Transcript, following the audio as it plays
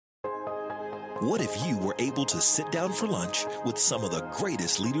What if you were able to sit down for lunch with some of the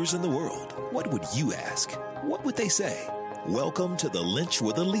greatest leaders in the world? What would you ask? What would they say? Welcome to the Lynch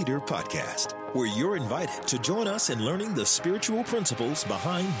with a Leader podcast, where you're invited to join us in learning the spiritual principles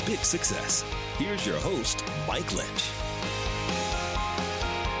behind big success. Here's your host, Mike Lynch.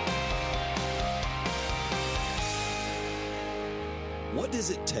 What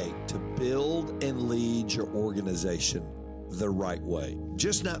does it take to build and lead your organization the right way?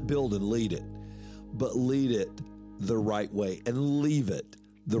 Just not build and lead it, but lead it the right way and leave it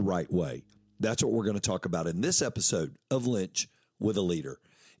the right way. That's what we're going to talk about in this episode of Lynch with a Leader.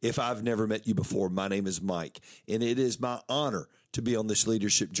 If I've never met you before, my name is Mike, and it is my honor to be on this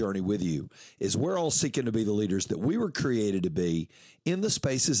leadership journey with you, as we're all seeking to be the leaders that we were created to be in the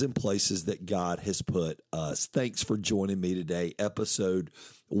spaces and places that God has put us. Thanks for joining me today, episode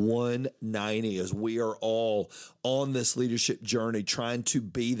 190, as we are all on this leadership journey, trying to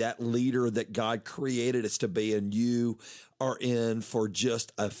be that leader that God created us to be, and you are in for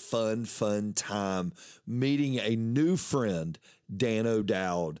just a fun time meeting a new friend, Dan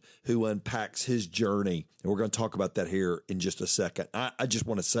O'Dowd, who unpacks his journey. And we're going to talk about that here in just a second. I just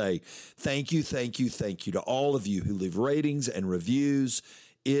want to say thank you to all of you who leave ratings and reviews.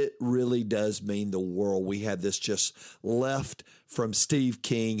 It really does mean the world. We had this just left from Steve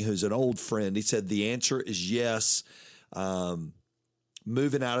King, who's an old friend. He said the answer is yes.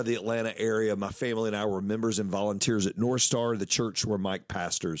 Moving out of the Atlanta area, my family and I were members and volunteers at North Star, the church where Mike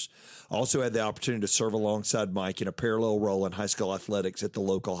pastors. Also had the opportunity to serve alongside Mike in a parallel role in high school athletics at the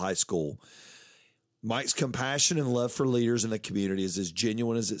local high school. Mike's compassion and love for leaders in the community is as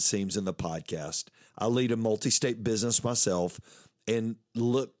genuine as it seems in the podcast. I lead a multi-state business myself and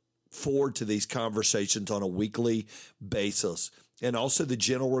look forward to these conversations on a weekly basis, and also the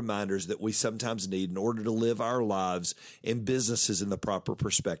gentle reminders that we sometimes need in order to live our lives and businesses in the proper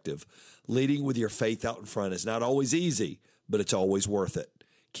perspective. Leading with your faith out in front is not always easy, but it's always worth it.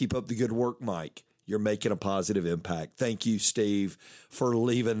 Keep up the good work, Mike. You're making a positive impact. Thank you, Steve, for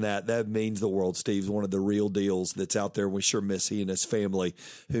leaving that. That means the world. Steve's one of the real deals that's out there. We sure miss he and his family,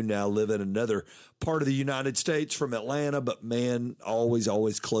 who now live in another part of the United States from Atlanta, but man, always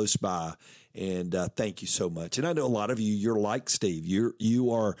close by. And thank you so much. And I know a lot of you, you're like Steve.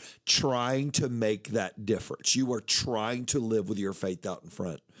 You are trying to make that difference. You are trying to live with your faith out in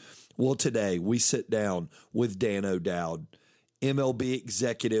front. Well, today we sit down with Dan O'Dowd, MLB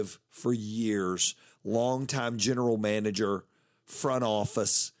executive for years, longtime general manager, front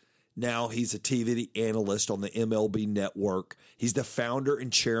office. Now he's a TV analyst on the MLB network. He's the founder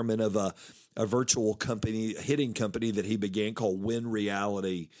and chairman of a virtual company, a hitting company that he began called Win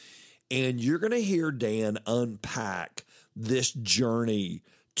Reality. And you're going to hear Dan unpack this journey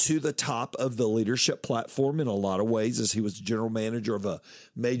to the top of the leadership platform in a lot of ways, as he was general manager of a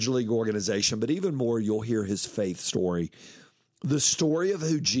major league organization. But even more, you'll hear his faith story, the story of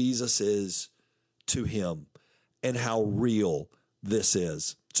who Jesus is to him and how real this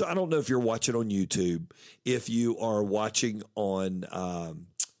is. So I don't know if you're watching on YouTube, if you are watching on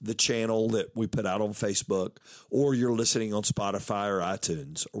the channel that we put out on Facebook, or you're listening on Spotify or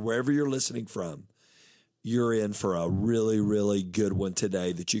iTunes, or wherever you're listening from, you're in for a really good one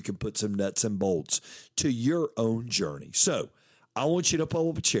today that you can put some nuts and bolts to your own journey. So I want you to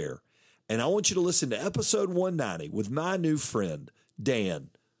pull up a chair, and I want you to listen to episode 190 with my new friend, Dan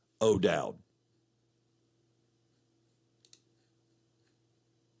O'Dowd.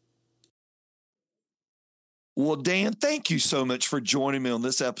 Well, Dan, thank you so much for joining me on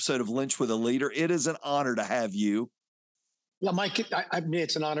this episode of Lynch with a Leader. It is an honor to have you. Yeah, Mike, I mean,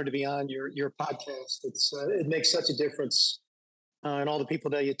 it's an honor to be on your podcast. It makes such a difference in all the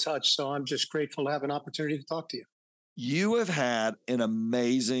people that you touch. So I'm just grateful to have an opportunity to talk to you. You have had an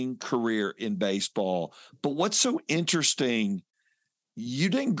amazing career in baseball, but what's so interesting, you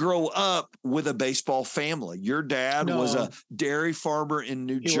didn't grow up with a baseball family. Your dad was a dairy farmer in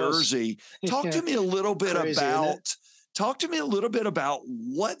New Jersey. Talk to me a little bit about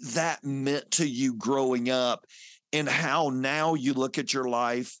what that meant to you growing up, and how now you look at your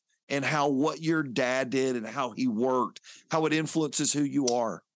life and how what your dad did and how he worked, how it influences who you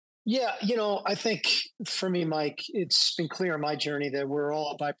are. Yeah, I think for me, Mike, it's been clear in my journey that we're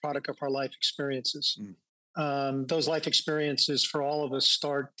all a byproduct of our life experiences. Those life experiences for all of us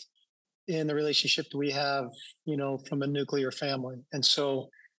start in the relationship that we have, from a nuclear family. And so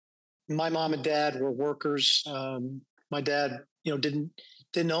my mom and dad were workers. My dad,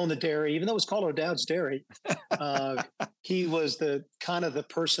 didn't own the dairy, even though it was called O'Dowd's Dairy. He was the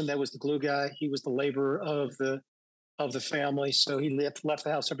person that was the glue guy. He was the laborer of the family. So he left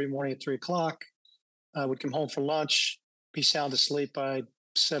the house every morning at 3:00, would come home for lunch, be sound asleep by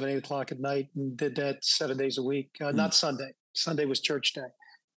 7, 8 o'clock at night, and did that 7 days a week. Mm. Not Sunday. Sunday was church day.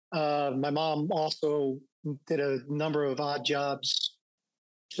 My mom also did a number of odd jobs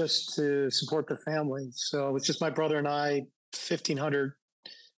just to support the family. So it was just my brother and I, 1,500,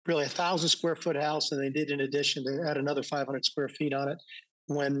 really 1,000 square foot house. And they did, in addition, to add another 500 square feet on it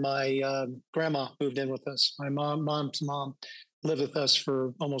when my grandma moved in with us. My mom's mom lived with us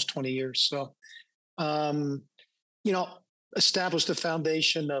for almost 20 years. So, um, you know, established a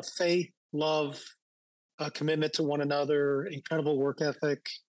foundation of faith, love, a commitment to one another, incredible work ethic.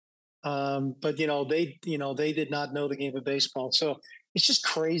 But they did not know the game of baseball. So it's just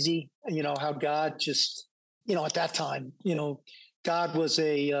crazy, how God just, at that time, God was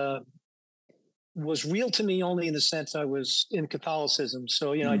real to me only in the sense I was in Catholicism.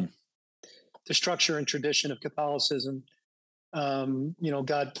 So, the structure and tradition of Catholicism,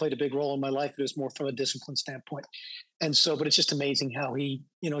 God played a big role in my life. It was more from a discipline standpoint. And so, but it's just amazing how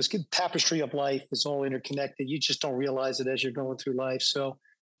his tapestry of life is all interconnected. You just don't realize it as you're going through life. So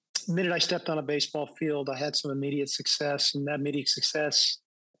the minute I stepped on a baseball field, I had some immediate success, and that immediate success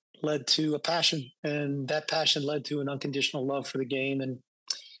led to a passion, and that passion led to an unconditional love for the game. And,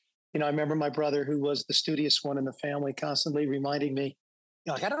 I remember my brother, who was the studious one in the family, constantly reminding me,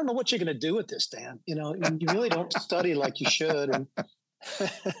 like, I don't know what you're going to do with this, Dan. You really don't study like you should. And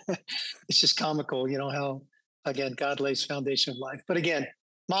it's just comical, how, again, God lays foundation of life. But again,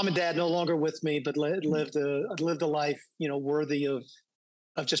 mom and dad no longer with me, but lived a life, worthy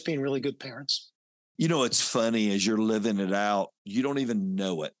of just being really good parents. It's funny, as you're living it out, you don't even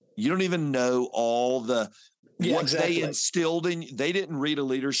know it. You don't even know all what exactly. They instilled in you. They didn't read a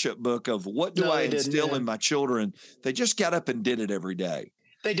leadership book of what do I instill in my children. They just got up and did it every day.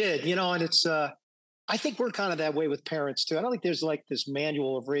 They did, and it's, I think we're kind of that way with parents too. I don't think there's like this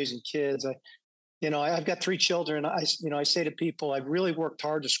manual of raising kids. I've got 3 children. I say to people, I've really worked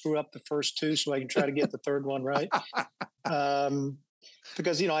hard to screw up the first 2 so I can try to get the third one right.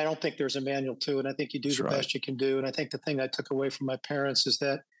 Because, I don't think there's a manual to it. I think you do the best you can do. And I think the thing I took away from my parents is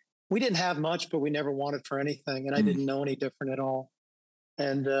that we didn't have much, but we never wanted for anything. And I didn't know any different at all.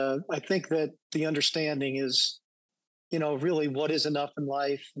 And I think that the understanding is, really what is enough in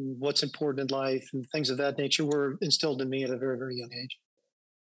life and what's important in life and things of that nature were instilled in me at a very, very young age.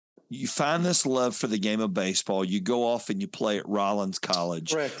 You find this love for the game of baseball. You go off and you play at Rollins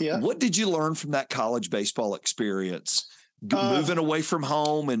College. Correct, yeah. What did you learn from that college baseball experience? Moving away from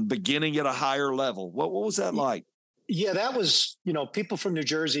home and beginning at a higher level. What was that like? Yeah, that was, people from New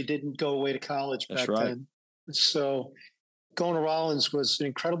Jersey didn't go away to college back then. So going to Rollins was an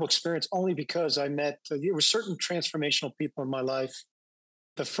incredible experience only because I met, there were certain transformational people in my life.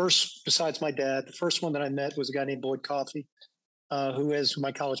 The first, besides my dad, the first one that I met was a guy named Boyd Coffey, who is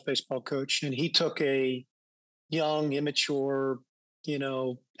my college baseball coach. And he took a young, immature,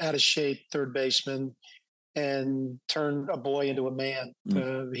 out of shape third baseman and turned a boy into a man.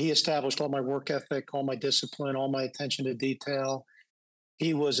 He established all my work ethic, all my discipline, all my attention to detail.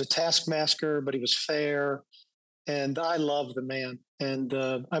 He was a taskmaster, but he was fair. And I loved the man. And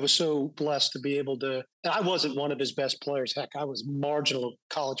I was so blessed to be able to, and I wasn't one of his best players. Heck, I was a marginal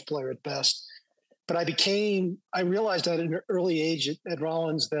college player at best. But I realized at an early age at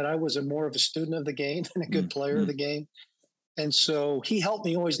Rollins that I was more of a student of the game and a good player of the game. And so he helped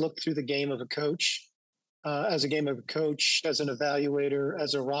me always look through the game of a coach. As a game of a coach, as an evaluator,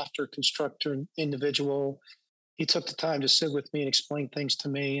 as a roster constructor individual. He took the time to sit with me and explain things to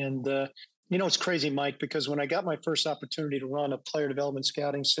me. And, it's crazy, Mike, because when I got my first opportunity to run a player development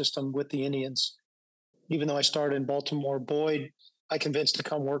scouting system with the Indians, even though I started in Baltimore, Boyd, I convinced to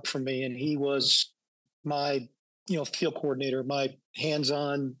come work for me. And he was my, field coordinator, my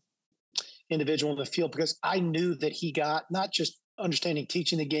hands-on individual in the field, because I knew that he got not just understanding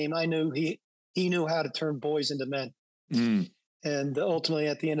teaching the game. I knew he knew how to turn boys into men. And ultimately,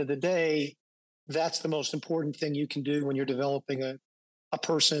 at the end of the day, that's the most important thing you can do when you're developing a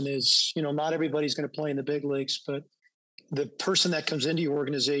person is, not everybody's going to play in the big leagues, but the person that comes into your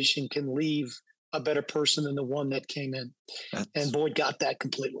organization can leave a better person than the one that came in. And Boyd got that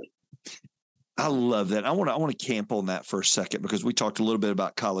completely. I love that. I want to camp on that for a second because we talked a little bit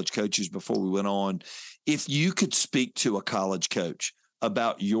about college coaches before we went on. If you could speak to a college coach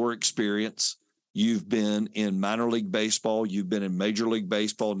about your experience, you've been in minor league baseball, you've been in major league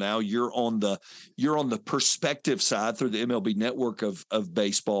baseball. Now you're on the perspective side through the MLB network of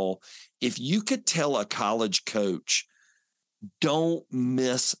baseball. If you could tell a college coach, don't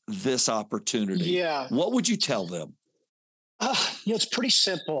miss this opportunity, what would you tell them? It's pretty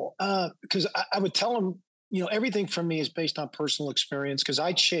simple because I would tell them, everything for me is based on personal experience because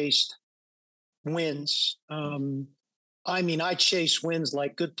I chased wins. I mean, I chase wins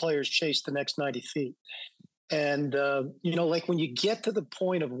like good players chase the next 90 feet. And, like when you get to the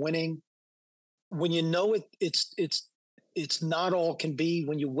point of winning, when you know it's not all can be,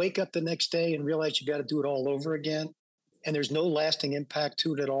 when you wake up the next day and realize you got to do it all over again, and there's no lasting impact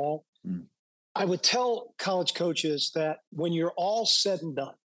to it at all. Mm. I would tell college coaches that when you're all said and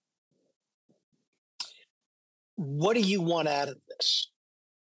done, what do you want out of this?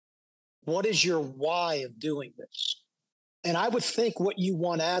 What is your why of doing this? And I would think what you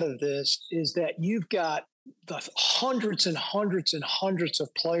want out of this is that you've got the hundreds and hundreds and hundreds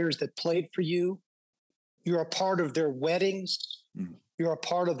of players that played for you. You're a part of their weddings. Mm. You're a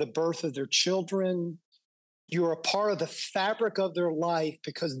part of the birth of their children. You're a part of the fabric of their life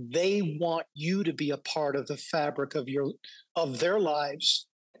because they want you to be a part of the fabric of their lives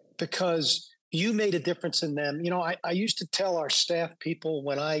because you made a difference in them. I used to tell our staff people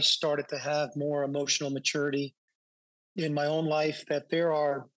when I started to have more emotional maturity in my own life that there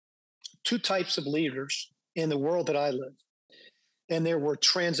are two types of leaders in the world that I live. And there were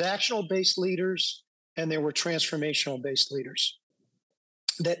transactional-based leaders and there were transformational-based leaders.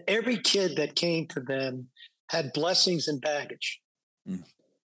 That every kid that came to them had blessings and baggage. Mm.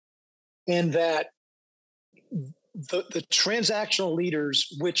 And that the transactional leaders,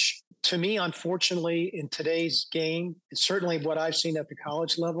 which to me, unfortunately, in today's game, it's certainly what I've seen at the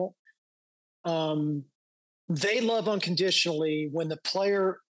college level, they love unconditionally when the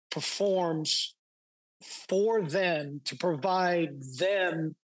player performs for them to provide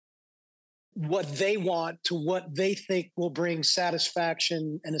them what they want to what they think will bring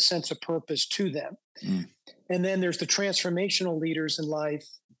satisfaction and a sense of purpose to them. Mm. And then there's the transformational leaders in life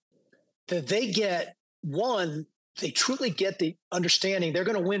that they get they truly get the understanding they're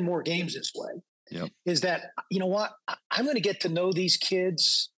going to win more games this way. Yep. Is that, you know what? I'm going to get to know these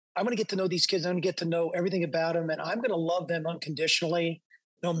kids. I'm going to get to know these kids. I'm going to get to know everything about them. And I'm going to love them unconditionally,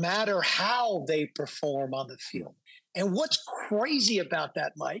 no matter how they perform on the field. And what's crazy about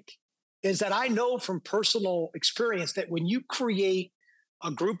that, Mike, is that I know from personal experience that when you create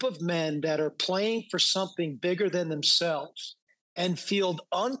a group of men that are playing for something bigger than themselves and feel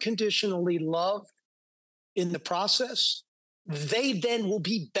unconditionally loved in the process, they then will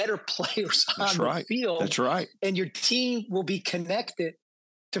be better players on the field. That's right. And your team will be connected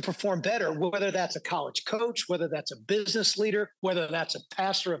to perform better, whether that's a college coach, whether that's a business leader, whether that's a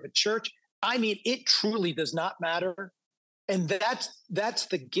pastor of a church. I mean, it truly does not matter. And that's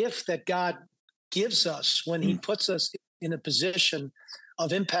the gift that God gives us when he puts us in a position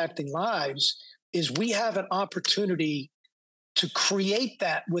of impacting lives, is we have an opportunity to create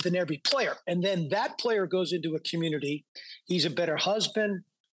that within every player. And then that player goes into a community. He's a better husband.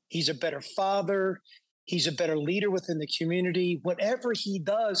 He's a better father. He's a better leader within the community. Whatever he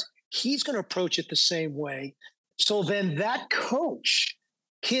does, he's going to approach it the same way. So then that coach,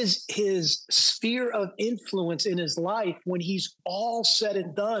 his sphere of influence in his life, when he's all said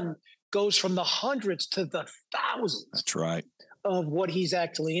and done, goes from the hundreds to the thousands. That's right. Of what he's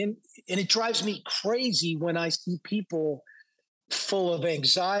actually in. And it drives me crazy when I see people full of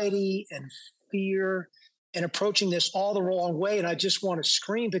anxiety and fear and approaching this all the wrong way. And I just want to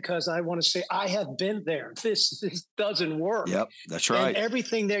scream because I want to say, I have been there. This doesn't work. Yep, that's right. And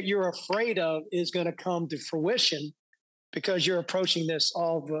everything that you're afraid of is going to come to fruition because you're approaching this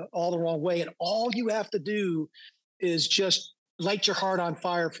all the wrong way. And all you have to do is just light your heart on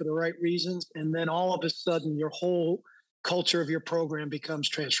fire for the right reasons. And then all of a sudden, your whole culture of your program becomes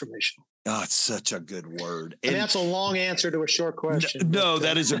transformational. Oh, it's such a good word. And that's a long answer to a short question. No,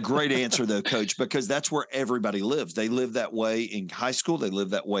 that is a great answer, though, Coach, because that's where everybody lives. They live that way in high school. They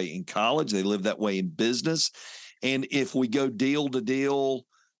live that way in college. They live that way in business. And if we go deal to deal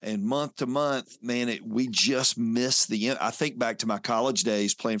and month to month, man, we just miss I think back to my college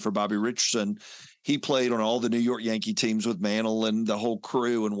days playing for Bobby Richardson. He played on all the New York Yankee teams with Mantle and the whole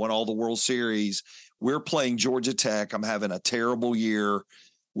crew and won all the World Series. We're playing Georgia Tech. I'm having a terrible year.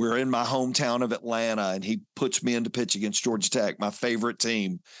 We're in my hometown of Atlanta, and he puts me into pitch against Georgia Tech, my favorite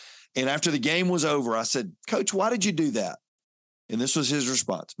team. And after the game was over, I said, Coach, why did you do that? And this was his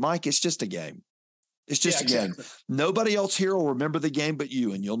response. Mike, it's just a game. It's just a game. Nobody else here will remember the game but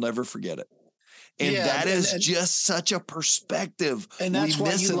you, and you'll never forget it. And that is just such a perspective. And that's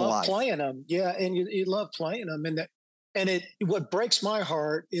why you love playing them. Yeah, and you love playing them. And what breaks my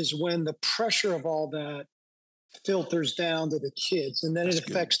heart is when the pressure of all that filters down to the kids, and then it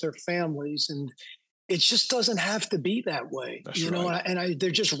affects their families, and it just doesn't have to be that way. That's you know, and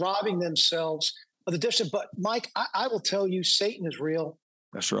they're just robbing themselves of the distance. But Mike, I will tell you, Satan is real.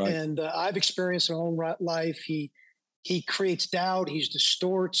 That's right. And I've experienced my own life. he creates doubt, he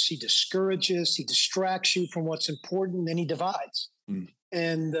distorts, he discourages, he distracts you from what's important, and he divides. Mm.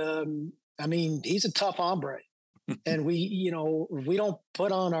 And I mean, he's a tough hombre. And we don't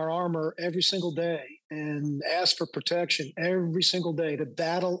put on our armor every single day and ask for protection every single day. The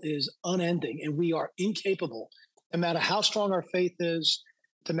battle is unending, and we are incapable, no matter how strong our faith is,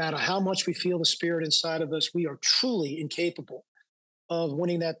 no matter how much we feel the spirit inside of us, we are truly incapable of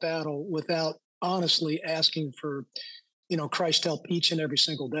winning that battle without honestly asking for, Christ's help each and every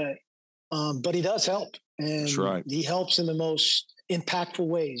single day. But he does help, and That's right. he helps in the most impactful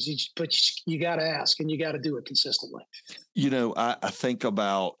ways. But you got to ask, and you got to do it consistently. I think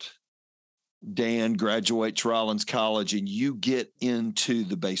about Dan graduates Rollins College, and you get into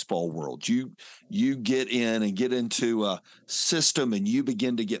the baseball world. You get in and get into a system, and you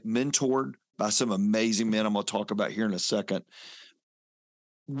begin to get mentored by some amazing men I'm going to talk about here in a second.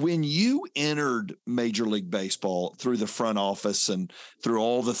 When you entered Major League Baseball through the front office and through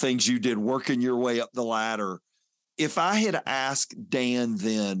all the things you did, working your way up the ladder, if I had asked Dan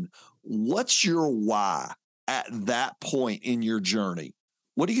then, what's your why at that point in your journey,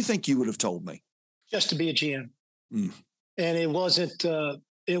 what do you think you would have told me? Just to be a GM. And it wasn't,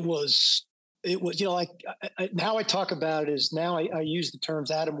 it was, like how I talk about it is now I use the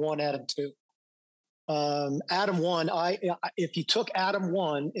terms Adam 1, Adam 2. Adam 1, if you took Adam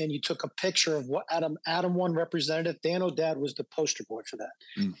 1 and you took a picture of what Adam 1 representative, Dan O'Dowd was the poster boy for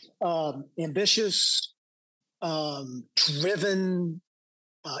that. Ambitious, driven,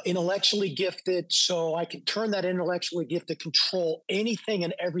 intellectually gifted. So I could turn that intellectually gifted, control anything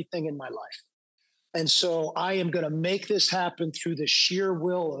and everything in my life. And so I am going to make this happen through the sheer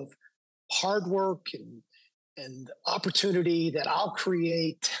will of hard work and opportunity that I'll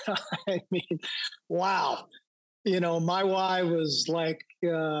create. I mean, wow. My why was like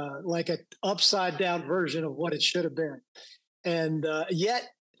an upside down version of what it should have been. And yet,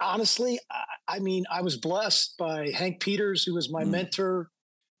 honestly, I was blessed by Hank Peters, who was my mentor,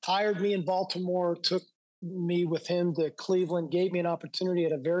 hired me in Baltimore, took me with him to Cleveland, gave me an opportunity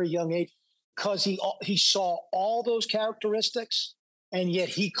at a very young age because he saw all those characteristics, and yet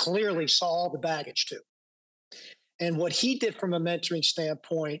he clearly saw all the baggage too. And what he did from a mentoring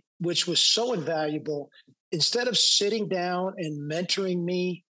standpoint, which was so invaluable, instead of sitting down and mentoring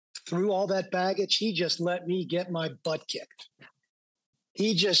me through all that baggage, he just let me get my butt kicked.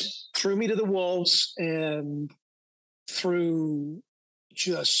 He just threw me to the wolves, and through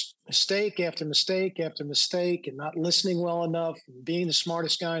just mistake after mistake after mistake, and not listening well enough, and being the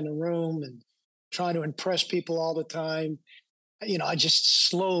smartest guy in the room and trying to impress people all the time, I just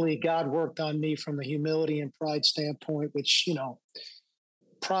slowly, God worked on me from a humility and pride standpoint, which,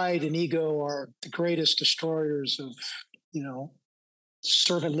 pride and ego are the greatest destroyers of,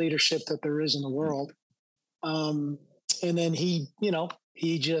 servant leadership that there is in the world. And then he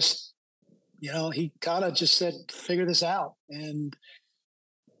just, he kind of just said, figure this out. And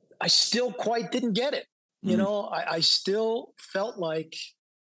I still quite didn't get it. I still felt like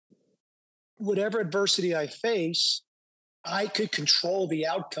whatever adversity I face, I could control the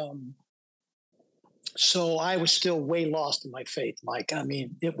outcome. So I was still way lost in my faith, Mike. I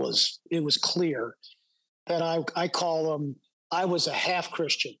mean, it was clear that I call them, I was a half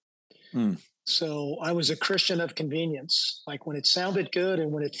Christian. So I was a Christian of convenience. Like when it sounded good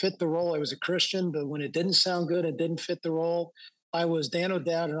and when it fit the role, I was a Christian. But when it didn't sound good and didn't fit the role, I was Dan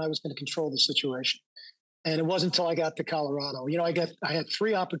O'Dowd, and I was going to control the situation. And it wasn't until I got to Colorado. I had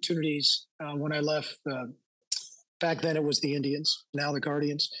 3 opportunities when I left. Back then it was the Indians, now the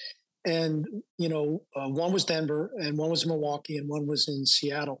Guardians. And, one was Denver, and one was Milwaukee, and one was in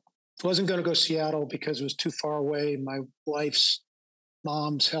Seattle. I wasn't going to go Seattle because it was too far away. My wife's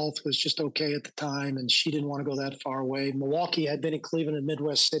mom's health was just okay at the time, and she didn't want to go that far away. Milwaukee had been in Cleveland and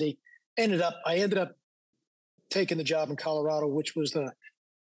Midwest City. I ended up taking the job in Colorado, which was the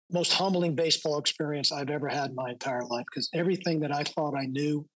most humbling baseball experience I've ever had in my entire life, because everything that I thought I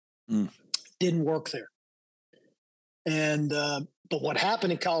knew didn't work there. And but what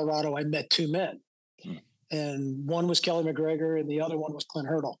happened in Colorado, I met 2 men, and one was Kelly McGregor, and the other one was Clint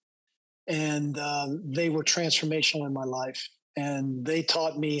Hurdle, and they were transformational in my life, and they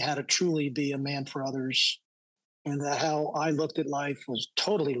taught me how to truly be a man for others, and that how I looked at life was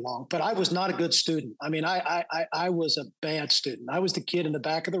totally wrong. But I was not a good student. I mean, I was a bad student. I was the kid in the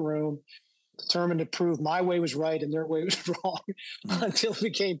back of the room, determined to prove my way was right and their way was wrong, until it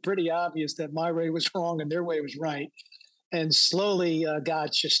became pretty obvious that my way was wrong and their way was right. And slowly,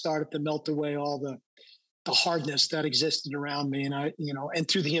 God just started to melt away all the hardness that existed around me. And and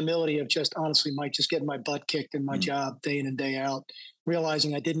through the humility of just honestly, Mike, just getting my butt kicked in my job day in and day out,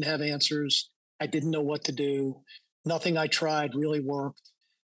 realizing I didn't have answers. I didn't know what to do. Nothing I tried really worked.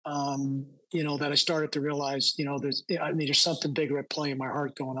 That I started to realize, there's something bigger at play in my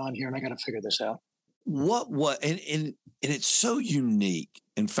heart going on here, and I got to figure this out. And it's so unique.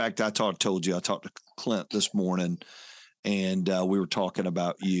 In fact, I talked to Clint this morning, and we were talking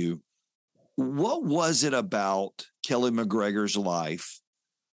about you. What was it about Kelly McGregor's life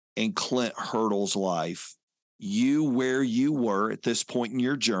and Clint Hurdle's life, where you were at this point in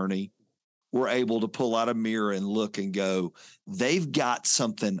your journey, were able to pull out a mirror and look and go, they've got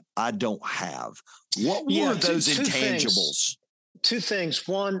something I don't have? What were those intangibles? Two things.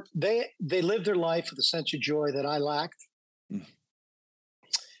 One, they lived their life with a sense of joy that I lacked,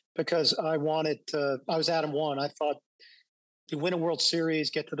 because I was Adam one. I thought to win a World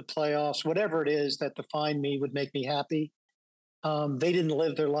Series, get to the playoffs, whatever it is that defined me would make me happy. They didn't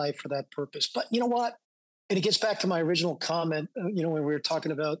live their life for that purpose. But you know what? And it gets back to my original comment, when we were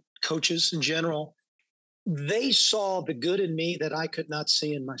talking about coaches in general, they saw the good in me that I could not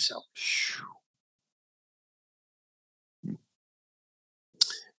see in myself.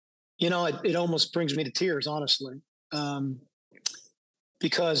 It almost brings me to tears, honestly,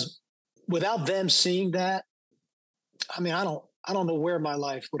 because without them seeing that, I don't know where my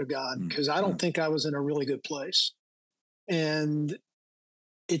life would have gone, because I don't think I was in a really good place. And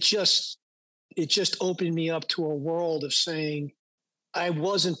it just opened me up to a world of saying, I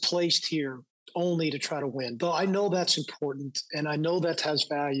wasn't placed here only to try to win. Though I know that's important and I know that has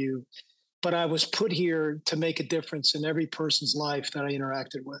value, but I was put here to make a difference in every person's life that I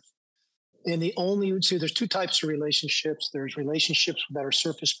interacted with. And there's two types of relationships. There's relationships that are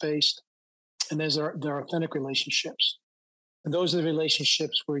surface-based, and there are authentic relationships. And those are the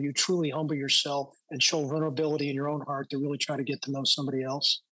relationships where you truly humble yourself and show vulnerability in your own heart to really try to get to know somebody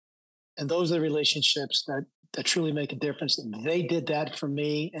else. And those are the relationships that truly make a difference. They did that for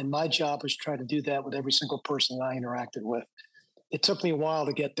me, and my job was to try to do that with every single person that I interacted with. It took me a while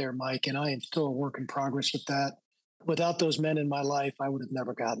to get there, Mike, and I am still a work in progress with that. Without those men in my life, I would have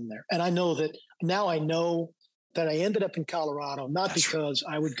never gotten there. And I know that I ended up in Colorado, not because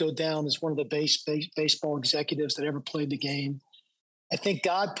I would go down as one of the baseball executives that ever played the game. I think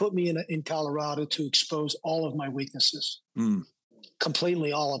God put me in Colorado to expose all of my weaknesses,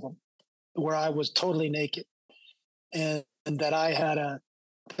 completely all of them, where I was totally naked. And that I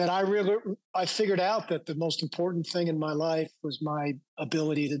figured out that the most important thing in my life was my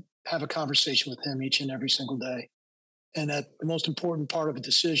ability to have a conversation with him each and every single day. And that the most important part of a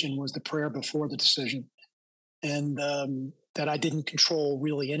decision was the prayer before the decision. And that I didn't control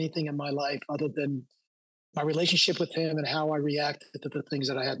really anything in my life other than my relationship with him and how I reacted to the things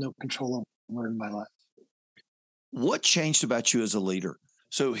that I had no control over in my life. What changed about you as a leader?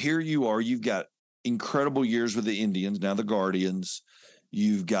 So here you are, you've got incredible years with the Indians, now the Guardians.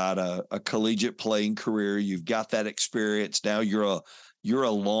 You've got a collegiate playing career. You've got that experience. Now you're a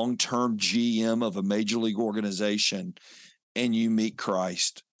long-term GM of a major league organization, and you meet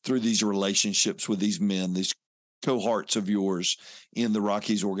Christ through these relationships with these men, these cohorts of yours in the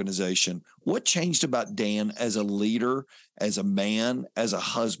Rockies organization. What changed about Dan as a leader, as a man, as a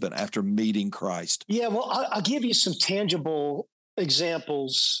husband after meeting Christ? Yeah, well, I'll give you some tangible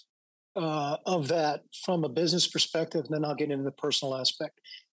examples of that from a business perspective, and then I'll get into the personal aspect.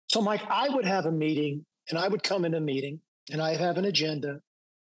 So, Mike, I would have a meeting, and I would come in a meeting, and I'd have an agenda,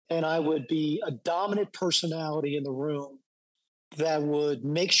 and I would be a dominant personality in the room that would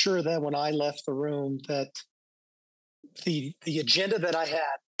make sure that when I left the room, that the agenda that I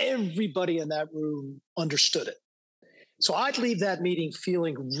had, everybody in that room understood it. So I'd leave that meeting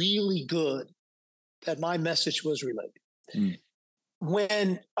feeling really good that my message was relayed.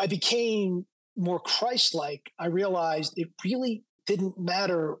 When I became more Christ-like, I realized it really didn't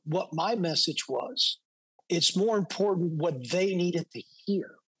matter what my message was. It's more important what they needed to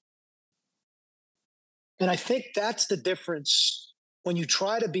hear. And I think that's the difference. When you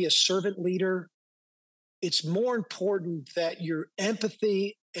try to be a servant leader, it's more important that your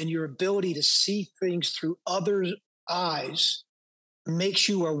empathy and your ability to see things through others' eyes makes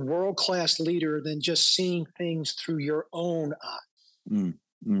you a world-class leader than just seeing things through your own eyes.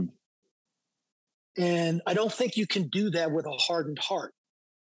 And I don't think you can do that with a hardened heart.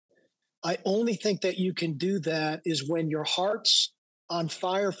 I only think that you can do that is when your heart's on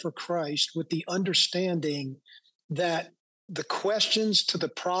fire for Christ, with the understanding that the questions to the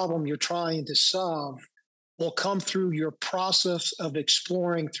problem you're trying to solve will come through your process of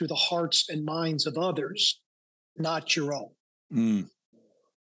exploring through the hearts and minds of others, not your own.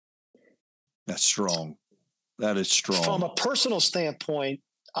 That's strong. That is strong. From a personal standpoint,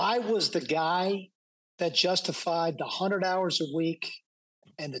 I was the guy that justified the 100 hours a week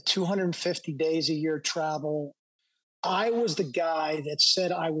and the 250 days a year travel I was the guy that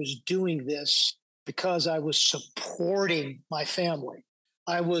said I was doing this because I was supporting my family.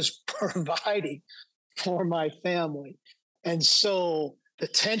 I was providing for my family. And so the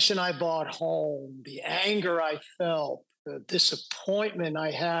tension I brought home, the anger I felt, the disappointment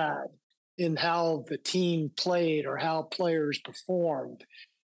I had in how the team played or how players performed,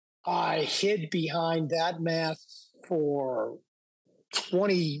 I hid behind that mask for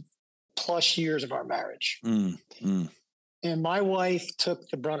 20 plus years of our marriage. And my wife took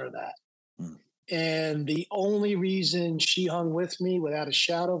the brunt of that. And the only reason she hung with me without a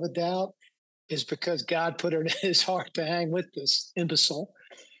shadow of a doubt is because God put it in his heart to hang with this imbecile.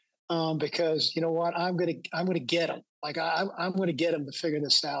 Because you know what, I'm gonna get him. Like I'm gonna get him to figure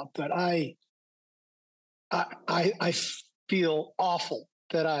this out. But I feel awful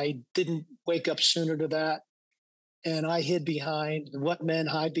that I didn't wake up sooner to that. And I hid behind what men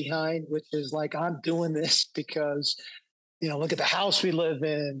hide behind, which is like, I'm doing this because, look at the house we live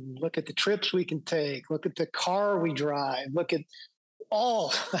in, look at the trips we can take, look at the car we drive, look at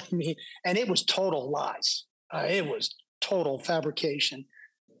all, and it was total lies. It was total fabrication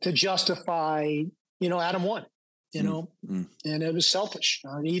to justify, Adam won, and it was selfish.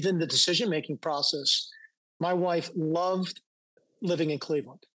 Even the decision-making process, my wife loved living in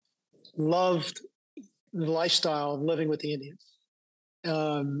Cleveland, loved the lifestyle of living with the Indians.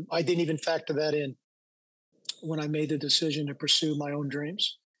 I didn't even factor that in when I made the decision to pursue my own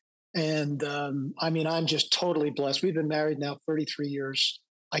dreams. And I'm just totally blessed. We've been married now 33 years.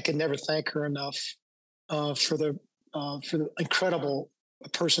 I can never thank her enough for the incredible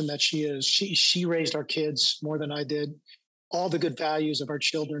person that she is. She raised our kids more than I did. All the good values of our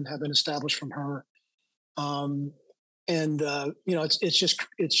children have been established from her.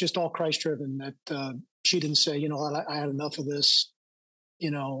 It's just all Christ driven. That she didn't say, I had enough of this.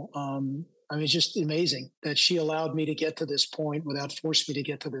 It's just amazing that she allowed me to get to this point without forcing me to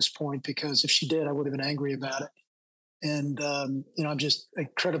get to this point, because if she did, I would have been angry about it. And, I'm just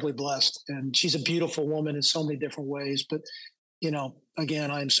incredibly blessed. And she's a beautiful woman in so many different ways. But,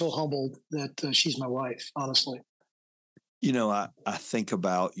 again, I'm so humbled that she's my wife, honestly. I think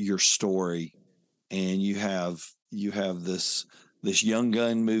about your story, and you have this young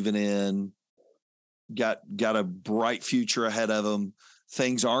gun moving in, got a bright future ahead of him.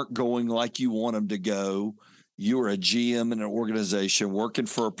 Things aren't going like you want them to go. You're a GM in an organization working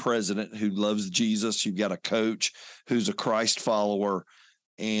for a president who loves Jesus. You've got a coach who's a Christ follower,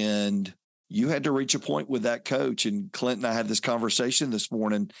 and you had to reach a point with that coach. And Clint and I had this conversation this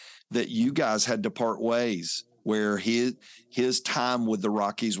morning that you guys had to part ways, where his time with the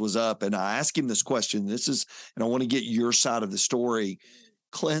Rockies was up. And I asked him this question. And I want to get your side of the story.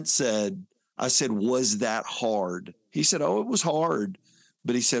 Clint said, I said, was that hard? He said, oh, it was hard.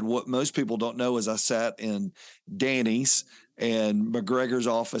 But he said, what most people don't know is I sat in Danny's and McGregor's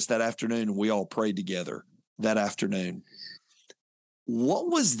office that afternoon, and we all prayed together that afternoon. What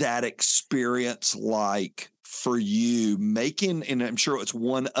was that experience like for you making, and I'm sure it's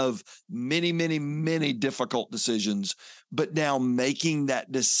one of many, many, many difficult decisions, but now making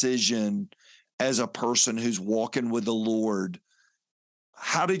that decision as a person who's walking with the Lord?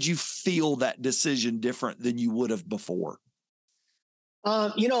 How did you feel that decision different than you would have before?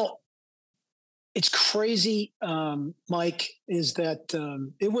 It's crazy, Mike, is that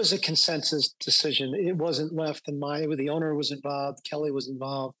it was a consensus decision. It wasn't left in the owner was involved. Kelly was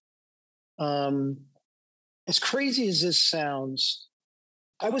involved. As crazy as this sounds,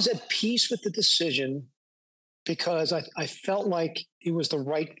 I was at peace with the decision because I felt like it was the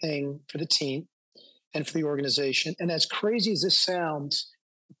right thing for the team and for the organization. And as crazy as this sounds,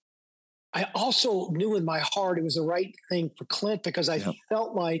 I also knew in my heart it was the right thing for Clint, because I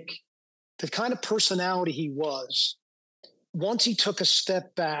felt like the kind of personality he was, once he took a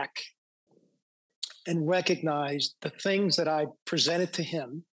step back and recognized the things that I presented to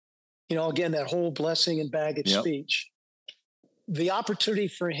him, again, that whole blessing and baggage speech, the opportunity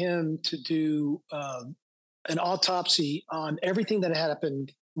for him to do an autopsy on everything that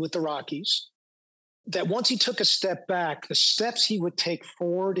happened with the Rockies, that once he took a step back, the steps he would take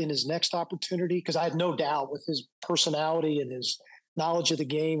forward in his next opportunity, because I had no doubt with his personality and his knowledge of the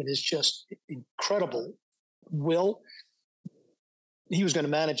game and his just incredible will, he was going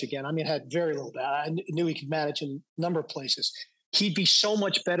to manage again. I had very little doubt. I knew he could manage in a number of places. He'd be so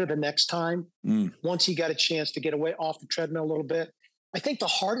much better the next time once he got a chance to get away off the treadmill a little bit. I think the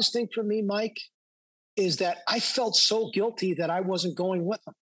hardest thing for me, Mike, is that I felt so guilty that I wasn't going with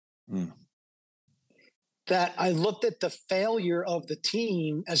him. That I looked at the failure of the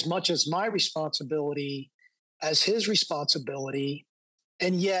team as much as my responsibility, as his responsibility.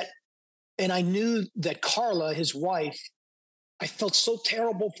 And yet And I knew that Carla, his wife, I felt so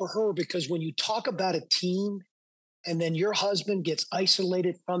terrible for her, because when you talk about a team and then your husband gets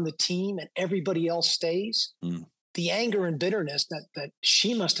isolated from the team and everybody else stays, the anger and bitterness that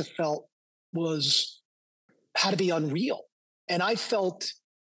she must have felt had to be unreal. And I felt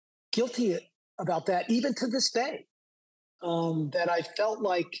guilty about that even to this day. That I felt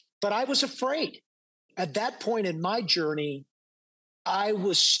like, but I was afraid. At that point in my journey, I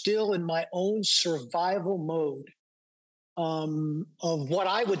was still in my own survival mode of what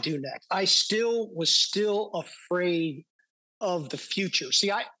I would do next. I was still afraid of the future.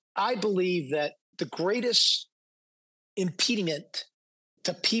 See, I believe that the greatest impediment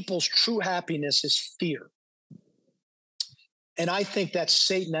to people's true happiness is fear. And I think that's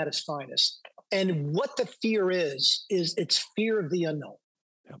Satan at his finest. And what the fear is it's fear of the unknown.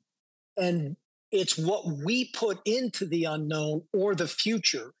 Yep. And it's what we put into the unknown or the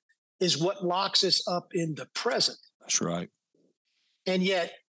future is what locks us up in the present. That's right. And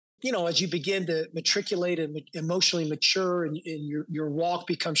yet, as you begin to matriculate and emotionally mature and your walk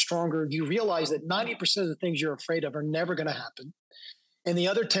becomes stronger, you realize that 90% of the things you're afraid of are never going to happen. And the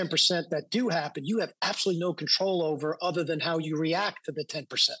other 10% that do happen, you have absolutely no control over other than how you react to the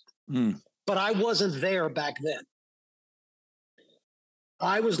 10%. But I wasn't there back then.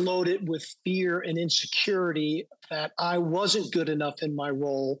 I was loaded with fear and insecurity that I wasn't good enough in my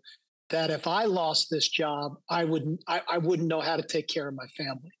role, that if I lost this job, I wouldn't know how to take care of my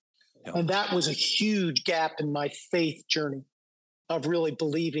family. Yep. And that was a huge gap in my faith journey of really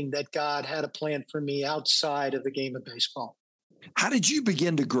believing that God had a plan for me outside of the game of baseball. How did you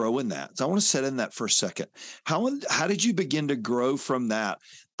begin to grow in that? So I want to set in that for a second. How did you begin to grow from that?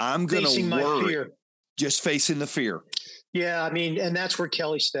 I'm going to worry. Fear. Just facing the fear. Yeah, and that's where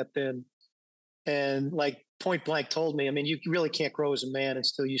Kelly stepped in and like point blank told me, you really can't grow as a man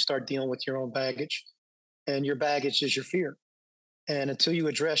until you start dealing with your own baggage, and your baggage is your fear. And until you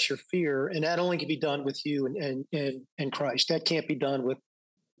address your fear, and that only can be done with you and Christ. That can't be done with,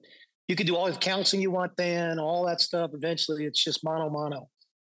 you can do all the counseling you want, Dan, all that stuff. Eventually it's just mano.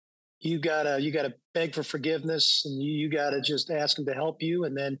 You gotta beg for forgiveness, and you gotta just ask him to help you,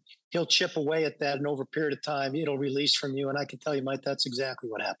 and then he'll chip away at that, and over a period of time, it'll release from you. And I can tell you, Mike, that's exactly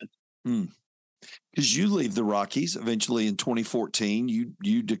what happened. Because you leave the Rockies eventually in 2014.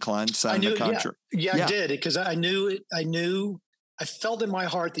 You declined signing the contract. Yeah, I did, because I felt in my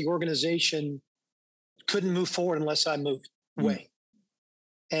heart the organization couldn't move forward unless I moved away,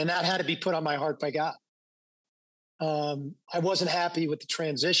 and that had to be put on my heart by God. I wasn't happy with the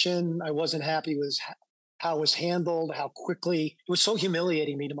transition. I wasn't happy with how it was handled, how quickly. It was so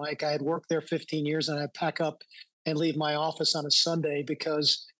humiliating me to Mike. I had worked there 15 years, and I'd pack up and leave my office on a Sunday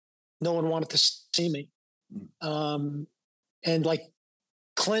because no one wanted to see me. And like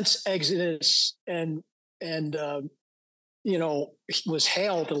Clint's exodus was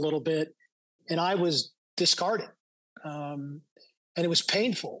hailed a little bit, and I was discarded. And it was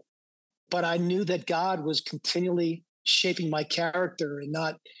painful. But I knew that God was continually shaping my character and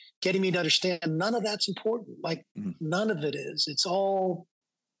not getting me to understand none of that's important. Like none of it is. It's all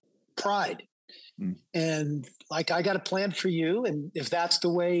pride. And like, I got a plan for you. And if that's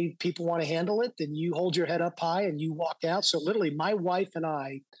the way people want to handle it, then you hold your head up high and you walk out. So literally my wife and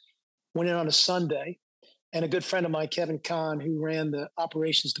I went in on a Sunday, and a good friend of mine, Kevin Kahn, who ran the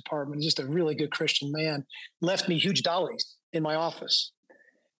operations department, just a really good Christian man, left me huge dollies in my office.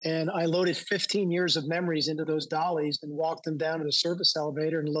 And I loaded 15 years of memories into those dollies and walked them down to the service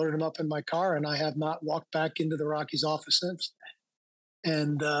elevator and loaded them up in my car. And I have not walked back into the Rockies office since.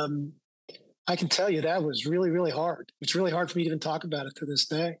 And I can tell you that was really, really hard. It's really hard for me to even talk about it to this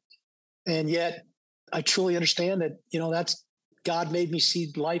day. And yet I truly understand that, that's God made me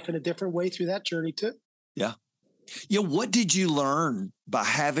see life in a different way through that journey too. Yeah. What did you learn by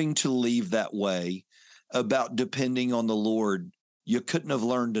having to leave that way about depending on the Lord you couldn't have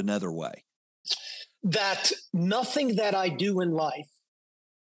learned another way? That nothing that I do in life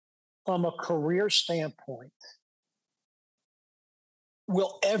from a career standpoint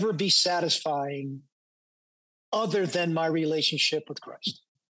will ever be satisfying other than my relationship with Christ.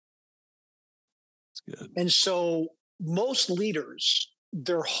 That's good. And so most leaders,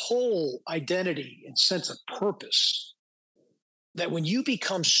 their whole identity and sense of purpose, that when you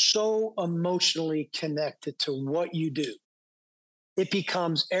become so emotionally connected to what you do, it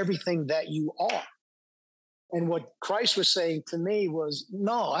becomes everything that you are. And what Christ was saying to me was,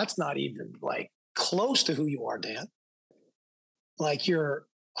 no, that's not even like close to who you are, Dan. Like, you're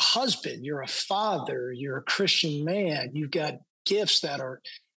a husband, you're a father, you're a Christian man, you've got gifts that are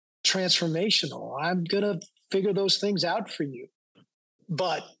transformational. I'm going to figure those things out for you.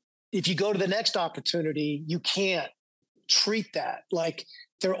 But if you go to the next opportunity, you can't treat that like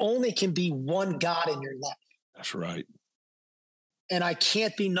there only can be one God in your life. That's right. And I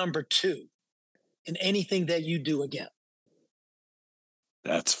can't be number two in anything that you do again.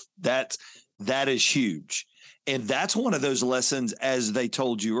 That is huge. And that's one of those lessons, as they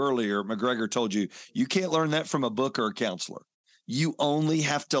told you earlier, McGregor told you, you can't learn that from a book or a counselor. You only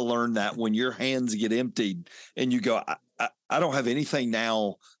have to learn that when your hands get emptied and you go, I don't have anything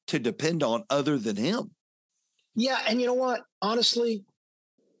now to depend on other than him. Yeah. And you know what? Honestly,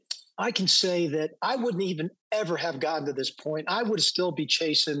 I can say that I wouldn't even ever have gotten to this point. I would still be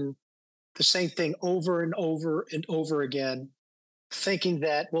chasing the same thing over and over and over again, thinking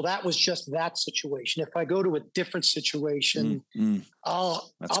that, well, that was just that situation. If I go to a different situation,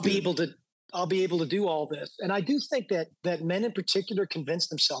 I'll be able to do all this. And I do think that men in particular convince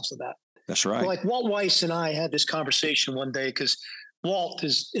themselves of that. That's right. Like Walt Weiss and I had this conversation one day because Walt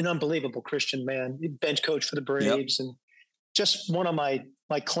is an unbelievable Christian man, bench coach for the Braves, and just one of my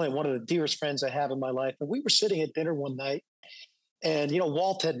client, one of the dearest friends I have in my life. And we were sitting at dinner one night, and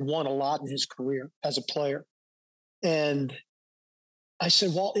Walt had won a lot in his career as a player, and I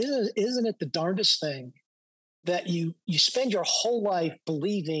said, Walt, isn't it the darndest thing that you spend your whole life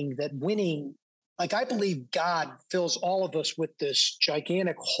believing that winning? Like, I believe God fills all of us with this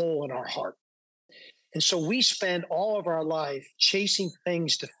gigantic hole in our heart. And so we spend all of our life chasing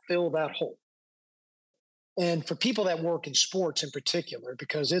things to fill that hole. And for people that work in sports in particular,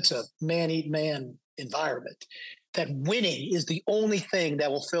 because it's a man-eat-man environment, that winning is the only thing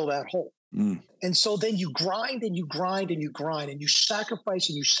that will fill that hole. And so then you grind and you grind and you grind and you sacrifice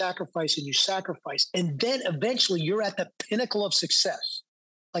and you sacrifice and you sacrifice. And then eventually you're at the pinnacle of success,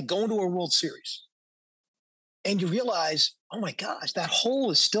 like going to a World Series. And you realize, oh my gosh, that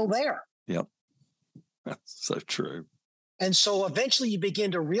hole is still there. Yep. That's so true. And so eventually you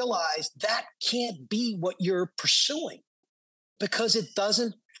begin to realize that can't be what you're pursuing because it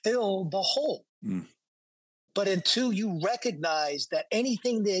doesn't fill the hole. But until you recognize that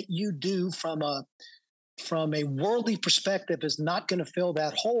anything that you do from a worldly perspective is not going to fill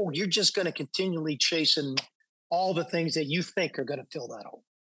that hole, you're just going to continually chasing all the things that you think are going to fill that hole.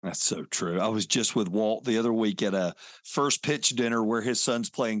 That's so true. I was just with Walt the other week at a first pitch dinner where his son's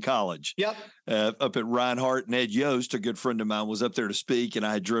playing college. Yep. Up at Reinhardt. Ned Yost, a good friend of mine, was up there to speak, and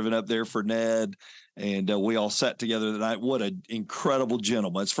I had driven up there for Ned, and we all sat together that night. What an incredible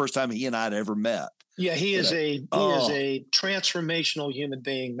gentleman. It's the first time he and I had ever met. Yeah, he is a transformational human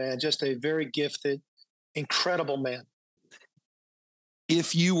being, man. Just a very gifted, incredible man.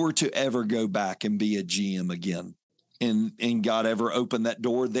 If you were to ever go back and be a GM again, and God ever opened that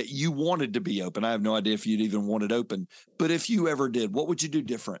door that you wanted to be open, I have no idea if you'd even want it open, but if you ever did, what would you do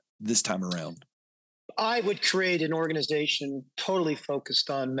different this time around? I would create an organization totally focused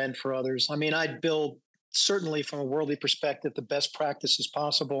on men for others. I mean, I'd build, certainly from a worldly perspective, the best practices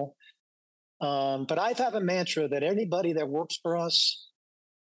possible. But I have a mantra that anybody that works for us,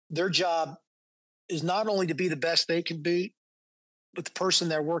 their job is not only to be the best they can be, but the person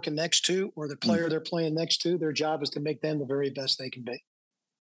they're working next to or the player they're playing next to, their job is to make them the very best they can be.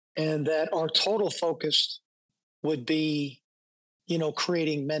 And that our total focus would be,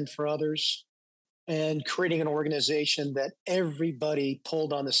 creating men for others and creating an organization that everybody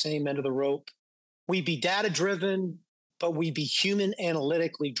pulled on the same end of the rope. We'd be data driven, but we'd be human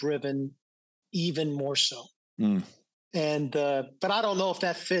analytically driven even more so. And, but I don't know if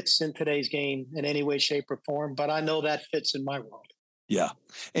that fits in today's game in any way, shape, or form, but I know that fits in my world. Yeah.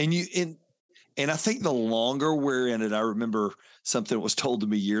 And I think the longer we're in it, I remember something that was told to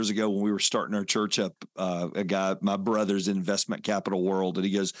me years ago when we were starting our church up, a guy, my brother's in investment capital world. And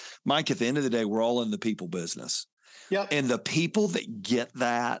he goes, Mike, at the end of the day, we're all in the people business. Yep. And the people that get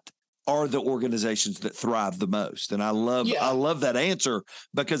that are the organizations that thrive the most. And I love that answer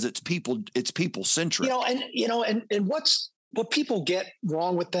because it's people centric. And what people get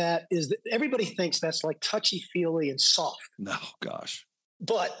wrong with that is that everybody thinks that's like touchy-feely and soft. No, gosh.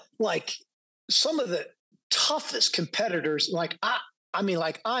 But like some of the toughest competitors, I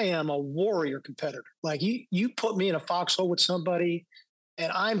am a warrior competitor. Like you put me in a foxhole with somebody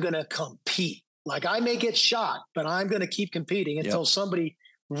and I'm going to compete. Like I may get shot, but I'm going to keep competing until somebody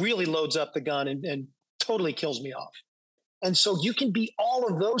really loads up the gun and totally kills me off. And so you can be all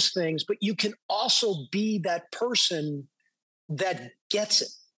of those things, but you can also be that person that gets it.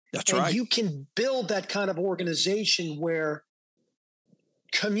 That's right. You can build that kind of organization where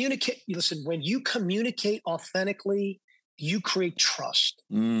when you communicate authentically, you create trust.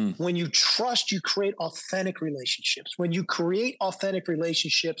 When you trust, you create authentic relationships. When you create authentic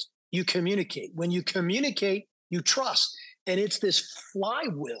relationships, you communicate. When you communicate, you trust. And it's this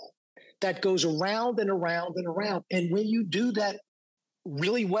flywheel that goes around and around and around. And when you do that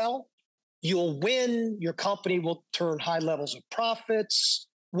really well, you'll win. Your company will turn high levels of profits.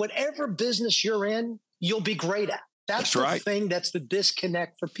 Whatever business you're in, you'll be great at. That's the right. thing that's the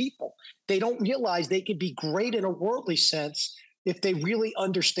disconnect for people. They don't realize they can be great in a worldly sense if they really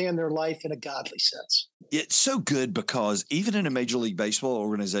understand their life in a godly sense. It's so good because even in a Major League Baseball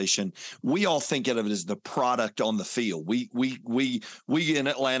organization, we all think of it as the product on the field. We in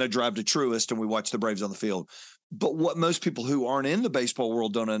Atlanta drive to Truist and we watch the Braves on the field. But what most people who aren't in the baseball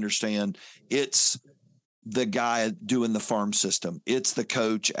world don't understand, it's the guy doing the farm system. It's the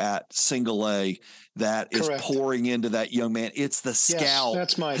coach at single A that is Correct. pouring into that young man. It's the scout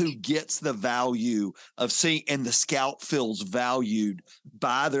that's Mike. who gets the value of seeing, and the scout feels valued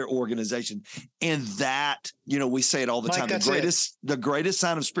by their organization. And that, we say it all the Mike, time. The greatest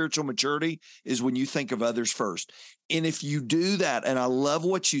sign of spiritual maturity is when you think of others first. And if you do that, and I love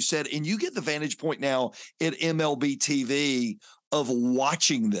what you said, and you get the vantage point now at MLB TV of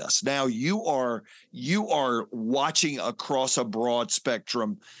watching this. Now you are watching across a broad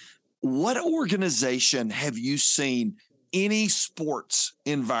spectrum. What organization have you seen, any sports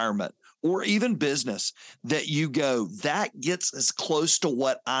environment or even business, that you go, that gets as close to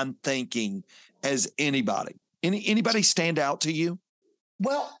what I'm thinking as anybody? Anybody stand out to you?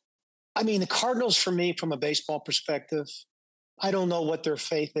 Well, I mean, the Cardinals, for me, from a baseball perspective, I don't know what their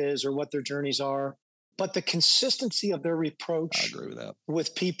faith is or what their journeys are, but the consistency of their approach, I agree with that,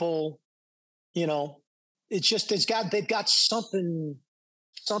 with people, they've got something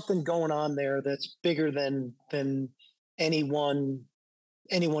going on there that's bigger than any one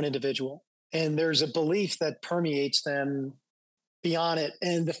individual. And there's a belief that permeates them beyond it.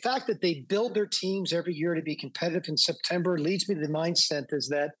 And the fact that they build their teams every year to be competitive in September leads me to the mindset is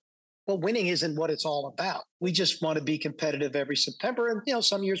that, well, winning isn't what it's all about. We just want to be competitive every September. And,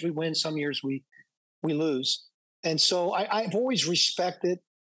 some years we win, some years we lose. And so I've always respected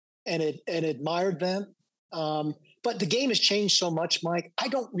and admired them. But the game has changed so much, Mike. I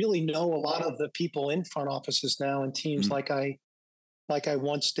don't really know a lot of the people in front offices now and teams like I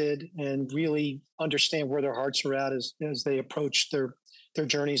once did, and really understand where their hearts are at as they approach their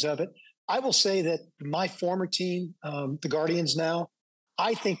journeys of it. I will say that my former team, the Guardians now,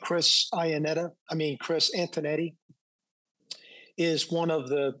 I think Chris Antonetti is one of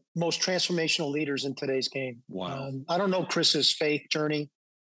the most transformational leaders in today's game. Wow. I don't know Chris's faith journey,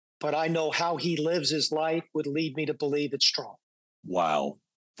 but I know how he lives his life would lead me to believe it's strong. Wow.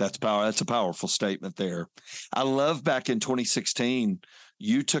 That's power. That's a powerful statement there. I love back in 2016,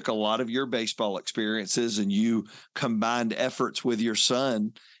 you took a lot of your baseball experiences and you combined efforts with your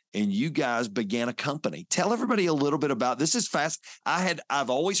son, and you guys began a company. Tell everybody a little bit about this. Is fast. I've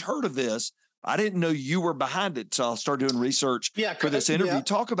always heard of this. I didn't know you were behind it, so I'll start doing research for this interview. Yeah.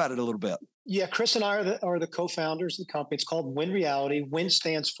 Talk about it a little bit. Yeah, Chris and I are the co-founders of the company. It's called Win Reality. Win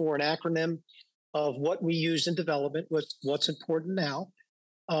stands for an acronym of what we use in development, what's important now.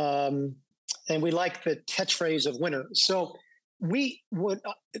 And we like the catchphrase of winner. So I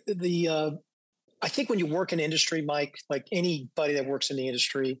think when you work in industry, Mike, like anybody that works in the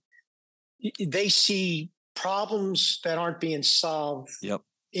industry, they see problems that aren't being solved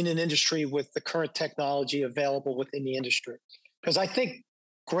in an industry with the current technology available within the industry. Because I think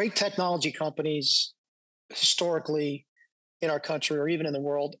great technology companies historically in our country or even in the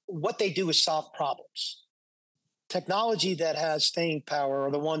world, what they do is solve problems. Technology that has staying power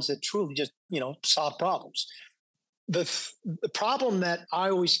are the ones that truly just, solve problems. The problem that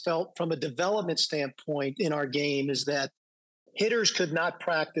I always felt from a development standpoint in our game is that hitters could not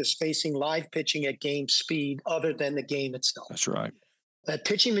practice facing live pitching at game speed other than the game itself. That's right. That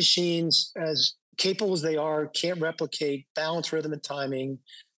pitching machines, as capable as they are, can't replicate balance, rhythm, and timing.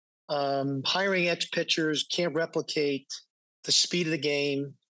 Hiring ex-pitchers can't replicate the speed of the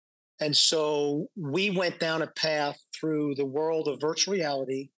game. And so we went down a path through the world of virtual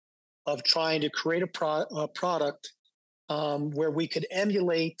reality of trying to create a product where we could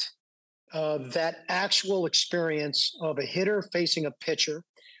emulate that actual experience of a hitter facing a pitcher.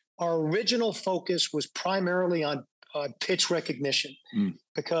 Our original focus was primarily on pitch recognition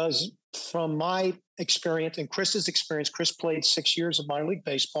because from my experience and Chris's experience, Chris played 6 years of minor league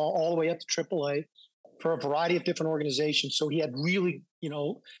baseball all the way up to AAA for a variety of different organizations. So he had really,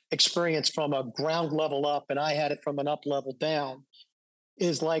 experience from a ground level up, and I had it from an up level down,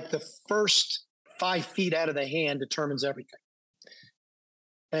 is like the first 5 feet out of the hand determines everything.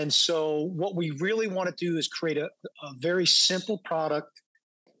 And so what we really want to do is create a very simple product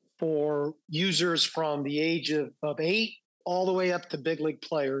for users from the age of 8 all the way up to big league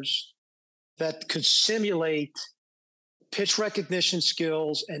players that could simulate pitch recognition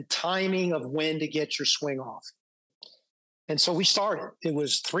skills, and timing of when to get your swing off. And so we started. It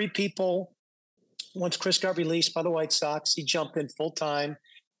was 3 people. Once Chris got released by the White Sox, he jumped in full time.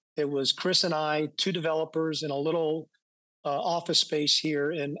 It was Chris and I, 2 developers in a little office space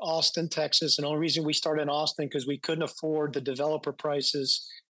here in Austin, Texas. And the only reason we started in Austin because we couldn't afford the developer prices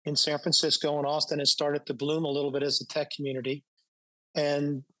in San Francisco, and Austin has started to bloom a little bit as a tech community.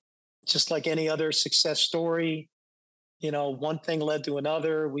 And just like any other success story, one thing led to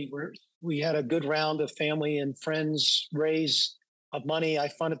another. We had a good round of family and friends raise of money. I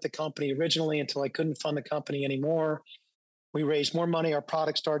funded the company originally until I couldn't fund the company anymore. We raised more money. Our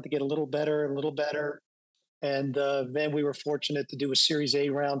product started to get a little better. And then we were fortunate to do a Series A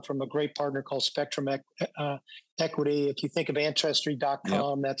round from a great partner called Spectrum Equity. If you think of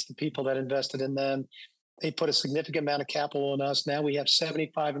Ancestry.com, That's the people that invested in them. They put a significant amount of capital in us. Now we have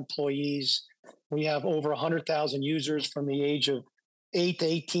 75 employees. We have over 100,000 users from the age of 8 to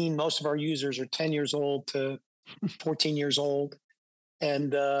 18. Most of our users are 10 years old to 14 years old.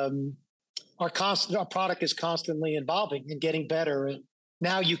 And our product is constantly evolving and getting better. And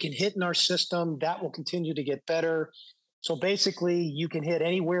now you can hit in our system. That will continue to get better. So basically, you can hit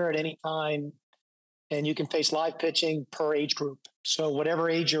anywhere at any time, and you can face live pitching per age group. So whatever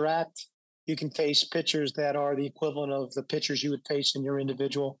age you're at, you can face pitchers that are the equivalent of the pitchers you would face in your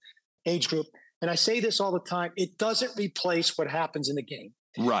individual age group. And I say this all the time, it doesn't replace what happens in the game.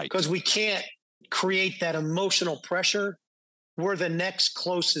 Right. Because we can't create that emotional pressure. We're the next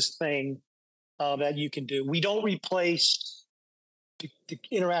closest thing that you can do. We don't replace the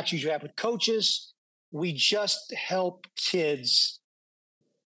interactions you have with coaches. We just help kids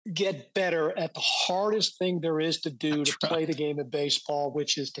get better at the hardest thing there is to do to play the game of baseball,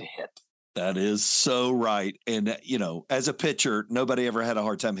 which is to hit. That is so right. And, as a pitcher, nobody ever had a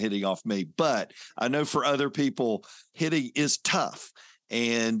hard time hitting off me. But I know for other people, hitting is tough.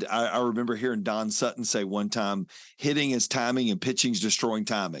 And I remember hearing Don Sutton say one time, hitting is timing and pitching is destroying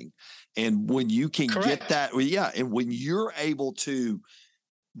timing. And when you can get that, and when you're able to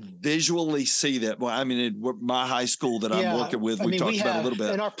visually see that, my high school that I'm working with, we talked about a little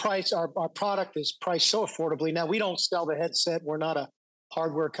bit. And our product is priced so affordably. Now, we don't sell the headset. We're not a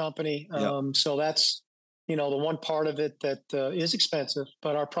hardware company. So that's, the one part of it that is expensive,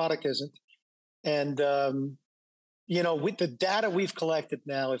 but our product isn't. And, with the data we've collected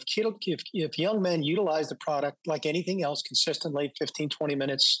now, if young men utilize the product like anything else consistently, 15, 20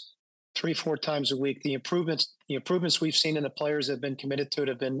 minutes, 3-4 times a week, the improvements we've seen in the players that have been committed to it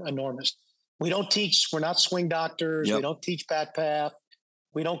have been enormous. We're not swing doctors. We don't teach bat path.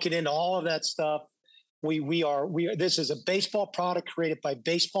 We don't get into all of that stuff. This is a baseball product created by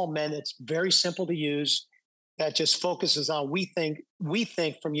baseball men. It's very simple to use. That just focuses on, we think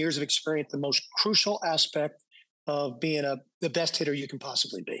from years of experience, the most crucial aspect of being the best hitter you can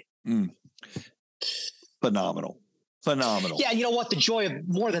possibly be. Phenomenal. Yeah. You know what? The joy of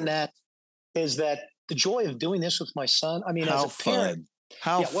more than that is that the joy of doing this with my son. As a parent,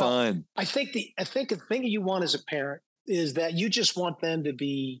 how fun. I think the thing you want as a parent is that you just want them to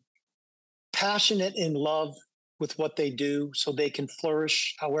be passionate in love with what they do so they can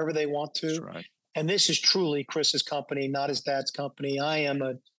flourish however they want to. That's right. And this is truly Chris's company, not his dad's company. I'm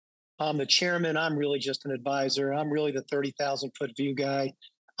the chairman. I'm really just an advisor. I'm really the 30,000 foot view guy.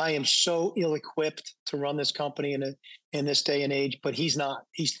 I am so ill-equipped to run this company in this day and age, but he's not.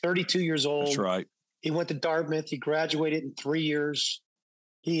 He's 32 years old. That's right. He went to Dartmouth. He graduated in 3 years.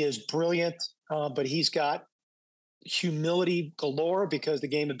 He is brilliant, but he's got humility galore because the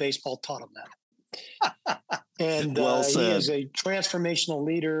game of baseball taught him that. And he is a transformational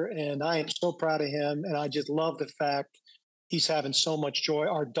leader, and I am so proud of him. And I just love the fact he's having so much joy.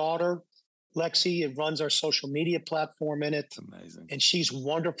 Our daughter, Lexi, runs our social media platform in it. It's amazing. And she's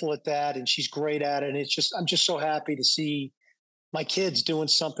wonderful at that, and she's great at it. And I'm just so happy to see my kids doing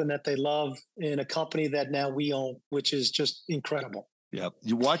something that they love in a company that now we own, which is just incredible. Yep.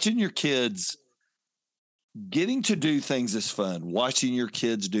 You're watching your kids getting to do things is fun. Watching your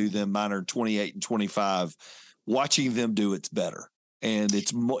kids do them, mine are 28 and 25, watching them do it's better. And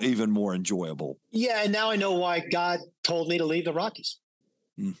it's even more enjoyable. Yeah. And now I know why God told me to leave the Rockies.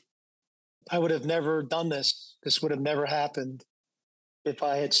 I would have never done this. This would have never happened if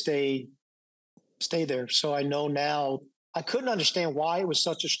I had stayed there. So I know now. I couldn't understand why it was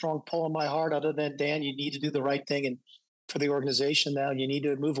such a strong pull in my heart other than, Dan, you need to do the right thing. And for the organization now, you need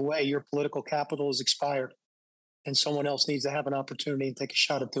to move away. Your political capital is expired. And someone else needs to have an opportunity and take a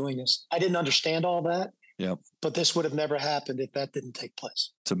shot at doing this. I didn't understand all that. Yep. But this would have never happened if that didn't take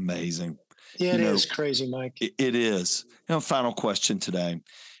place. It's amazing. Yeah, it is crazy, Mike. It is. Final question today.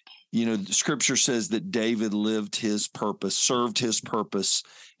 You know, the scripture says that David lived his purpose, served his purpose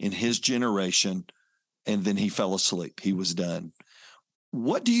in his generation, and then he fell asleep. He was done.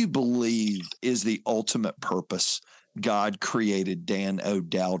 What do you believe is the ultimate purpose God created Dan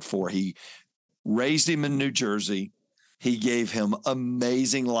O'Dowd for? He raised him in New Jersey. He gave him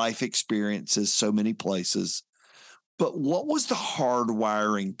amazing life experiences, so many places. But what was the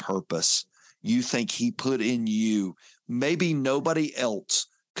hardwiring purpose you think he put in you? Maybe nobody else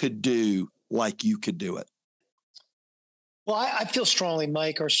could do like you could do it. Well, I feel strongly,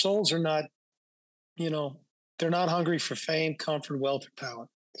 Mike, our souls are not, they're not hungry for fame, comfort, wealth, or power.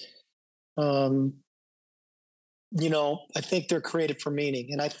 I think they're created for meaning.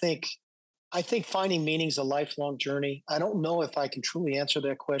 And I think finding meaning is a lifelong journey. I don't know if I can truly answer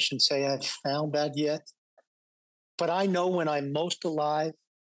that question, say I've found that yet. But I know when I'm most alive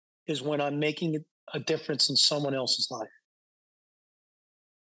is when I'm making a difference in someone else's life.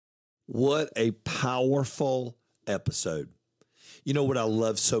 What a powerful episode. You know what I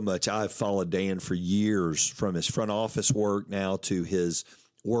love so much? I've followed Dan for years, from his front office work now to his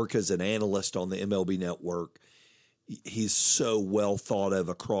work as an analyst on the MLB Network. He's so well thought of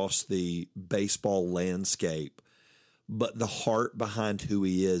across the baseball landscape, but the heart behind who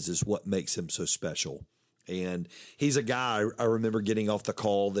he is what makes him so special. And he's a guy, I remember getting off the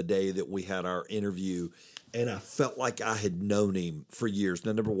call the day that we had our interview, and I felt like I had known him for years.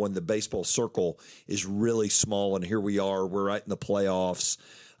 Now, number one, the baseball circle is really small, and here we are. We're right in the playoffs,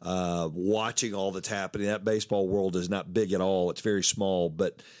 watching all that's happening. That baseball world is not big at all. It's very small.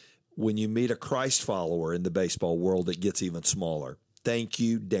 But when you meet a Christ follower in the baseball world, it gets even smaller. Thank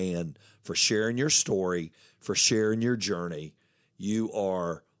you, Dan, for sharing your story, for sharing your journey. You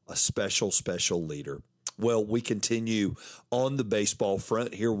are a special, special leader. Well, we continue on the baseball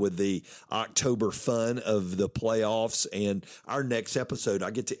front here with the October fun of the playoffs. And our next episode, I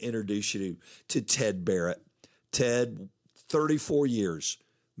get to introduce you to Ted Barrett. Ted, 34 years,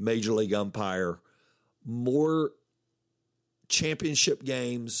 Major League umpire, more championship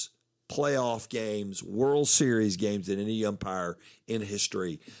games, playoff games, World Series games than any umpire in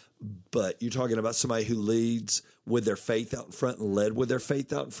history. But you're talking about somebody who leads with their faith out in front and led with their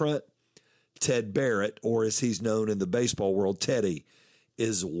faith out in front. Ted Barrett, or as he's known in the baseball world, Teddy,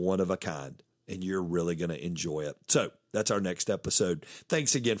 is one of a kind, and you're really going to enjoy it. So that's our next episode.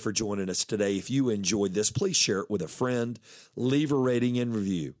 Thanks again for joining us today. If you enjoyed this, please share it with a friend, leave a rating and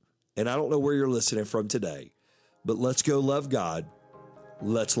review. And I don't know where you're listening from today, but let's go love God,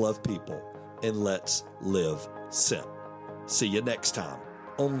 let's love people, and let's live sin. See you next time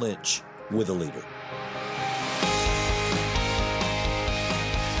on Lynch with a Leader.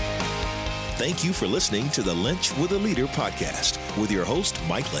 Thank you for listening to the Lynch with a Leader podcast with your host,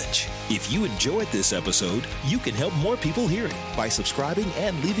 Mike Lynch. If you enjoyed this episode, you can help more people hear it by subscribing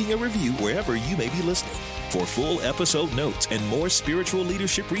and leaving a review wherever you may be listening. For full episode notes and more spiritual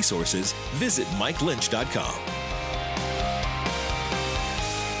leadership resources, visit MikeLynch.com.